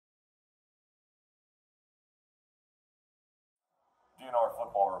DNR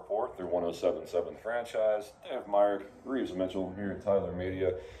Football Report through 107.7 The Franchise. Dave Myrick, Rives Mitchell here at Tyler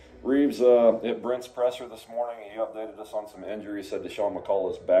Media. Reeves at Brent's presser this morning. He updated us on some injuries. Said Deshaun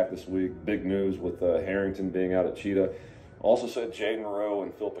McCullough is back this week. Big news with Harrington being out at Cheetah. Also said Jaden Rowe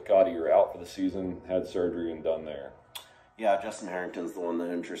and Phil Picotti are out for the season. Had surgery and done there. Yeah, Justin Harrington's the one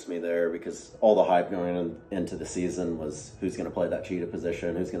that interests me there because all the hype going into the season was who's going to play that Cheetah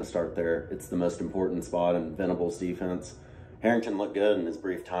position, who's going to start there. It's the most important spot in Venable's defense. Harrington looked good in his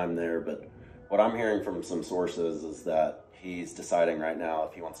brief time there, but what I'm hearing from some sources is that he's deciding right now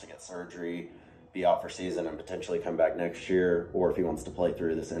if he wants to get surgery, be out for season, and potentially come back next year, or if he wants to play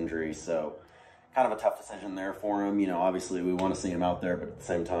through this injury. So kind of a tough decision there for him. You know, obviously we want to see him out there, but at the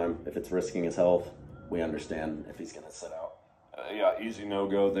same time, if it's risking his health, we understand if he's going to sit out. Yeah, easy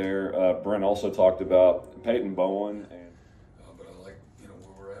no-go there. Brent also talked about Peyton Bowen. But I like,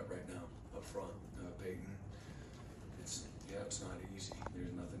 where we're at right now up front. Peyton, it's not easy.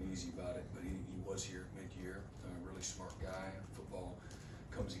 There's nothing easy about it, but he was here mid-year. Really smart guy. Football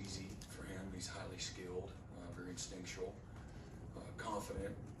comes easy for him. He's highly skilled, very instinctual,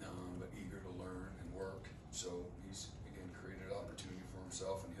 confident, but eager to learn and work. So he's, again, created an opportunity for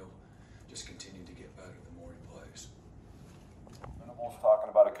himself, and he'll just continue to get better the more he plays. Venable's talking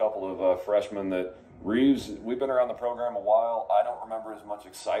about a couple of freshmen that Reeves, we've been around the program a while. I don't remember as much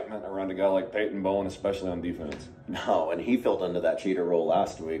excitement around a guy like Peyton Bowen, especially on defense. No, and he filled into that Cheetah role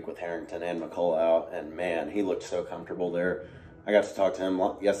last week with Harrington and McCullough out, and man, he looked so comfortable there. I got to talk to him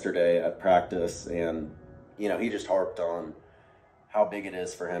yesterday at practice, and, he just harped on how big it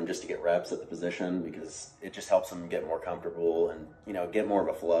is for him just to get reps at the position because it just helps him get more comfortable and, get more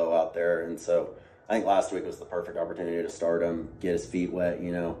of a flow out there. And so I think last week was the perfect opportunity to start him, get his feet wet,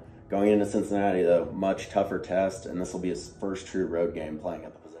 Going into Cincinnati, though, much tougher test, and this will be his first true road game playing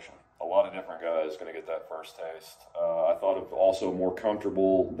at the position. A lot of different guys going to get that first taste. I thought of also more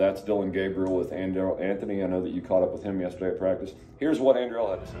comfortable, that's Dylan Gabriel with Andrew Anthony. I know that you caught up with him yesterday at practice. Here's what Andrew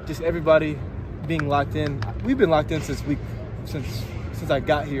had to say. Just everybody being locked in. We've been locked in since I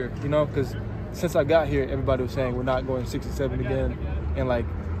got here, because since I got here, everybody was saying we're not going 6-7 again, and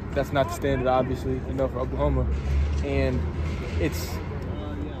that's not the standard, obviously, for Oklahoma. And it's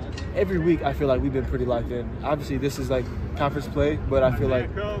every week I feel like we've been pretty locked in. Obviously, this is conference play, but I feel like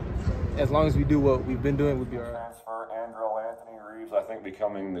as long as we do what we've been doing, we'll be all right. Transfer Andrew Anthony Reeves, I think,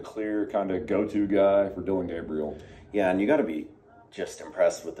 becoming the clear kind of go-to guy for Dylan Gabriel. Yeah, and you got to be just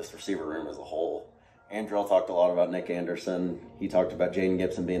impressed with this receiver room as a whole. Andrell talked a lot about Nick Anderson. He talked about Jaden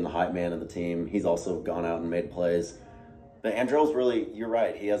Gibson being the hype man of the team. He's also gone out and made plays. But Andrell's really, you're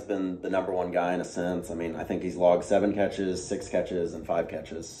right, he has been the number one guy in a sense. I mean, I think he's logged 7 catches, 6 catches, and 5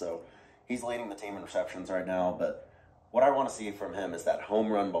 catches. So he's leading the team in receptions right now. But what I want to see from him is that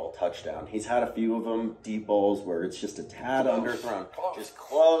home run ball touchdown. He's had a few of them, deep balls, where it's just a tad underthrown. Just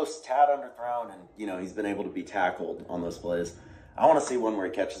close, tad underthrown, and, he's been able to be tackled on those plays. I want to see one where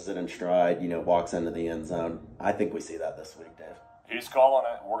he catches it in stride, walks into the end zone. I think we see that this week, Dave. He's calling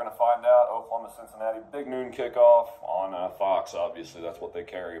it. We're going to find out. Oklahoma, Cincinnati, big noon kickoff on Fox. Obviously, that's what they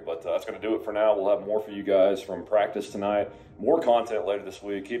carry. But that's going to do it for now. We'll have more for you guys from practice tonight. More content later this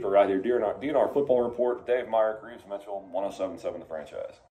week. Keep it right here. DNR Football Report. Dave Myrick, Rives Mitchell, 107.7 The Franchise.